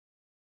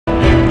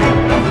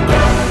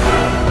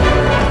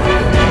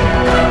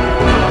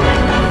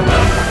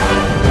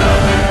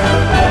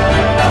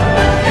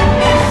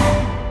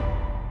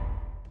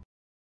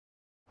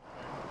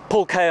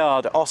Paul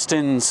Cayard,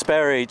 Austin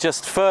Sperry,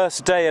 just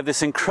first day of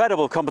this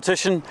incredible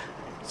competition.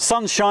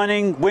 Sun's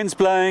shining, wind's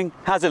blowing.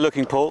 How's it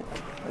looking, Paul?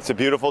 It's a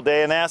beautiful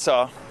day in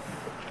Nassau.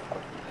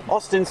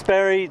 Austin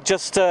Sperry,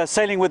 just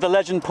sailing with the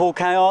legend Paul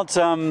Cayard.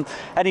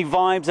 Any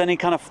vibes, any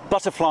kind of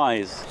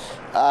butterflies?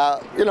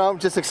 You know, I'm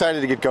just excited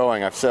to get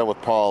going. I've sailed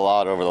with Paul a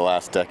lot over the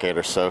last decade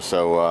or so,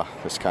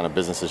 it's kind of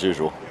business as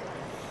usual.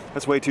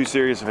 That's way too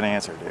serious of an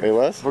answer, dude. It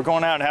was? We're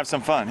going out and have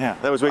some fun. Yeah,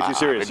 that was way too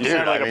serious. You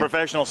sound like a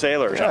professional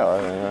sailor or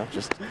something.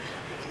 Just...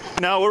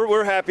 No,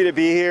 we're happy to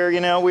be here.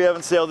 You know, we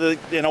haven't sailed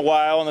in a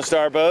while on the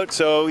Starboat,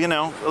 so, you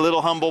know, a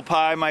little humble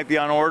pie might be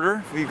on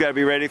order. We've got to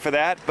be ready for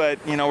that, but,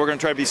 you know, we're going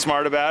to try to be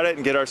smart about it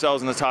and get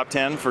ourselves in the top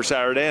 10 for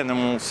Saturday, and then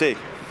we'll see.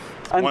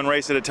 One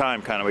race at a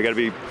time, kind of. We got to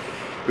be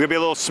a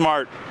little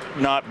smart,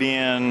 not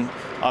being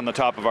on the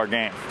top of our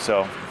game.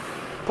 So,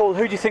 Paul,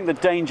 who do you think the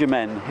danger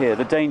men here,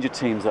 the danger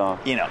teams are?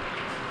 You know,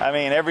 I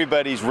mean,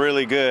 everybody's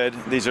really good.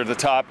 These are the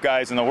top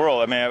guys in the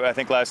world. I mean, I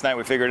think last night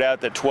we figured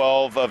out that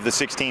 12 of the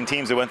 16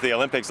 teams that went to the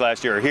Olympics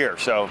last year are here.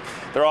 So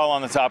they're all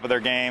on the top of their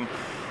game.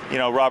 You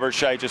know, Robert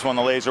Scheidt just won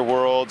the Laser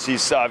Worlds.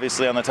 He's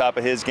obviously on the top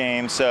of his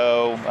game.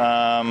 So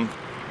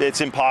it's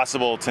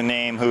impossible to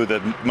name who the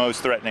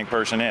most threatening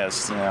person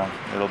is. You know,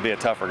 it'll be a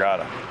tough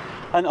regatta.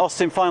 And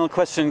Austin, final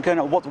question,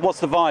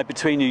 what's the vibe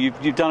between you?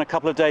 You've done a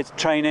couple of days of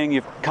training,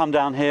 you've come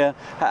down here.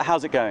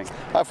 How's it going?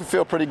 I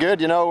feel pretty good.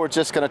 You know, we're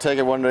just going to take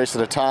it one race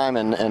at a time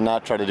and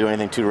not try to do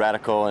anything too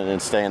radical and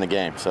stay in the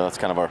game. So that's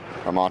kind of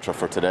our mantra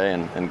for today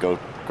and go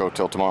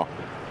till tomorrow.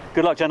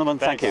 Good luck, gentlemen.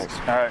 Thank you.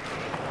 All right.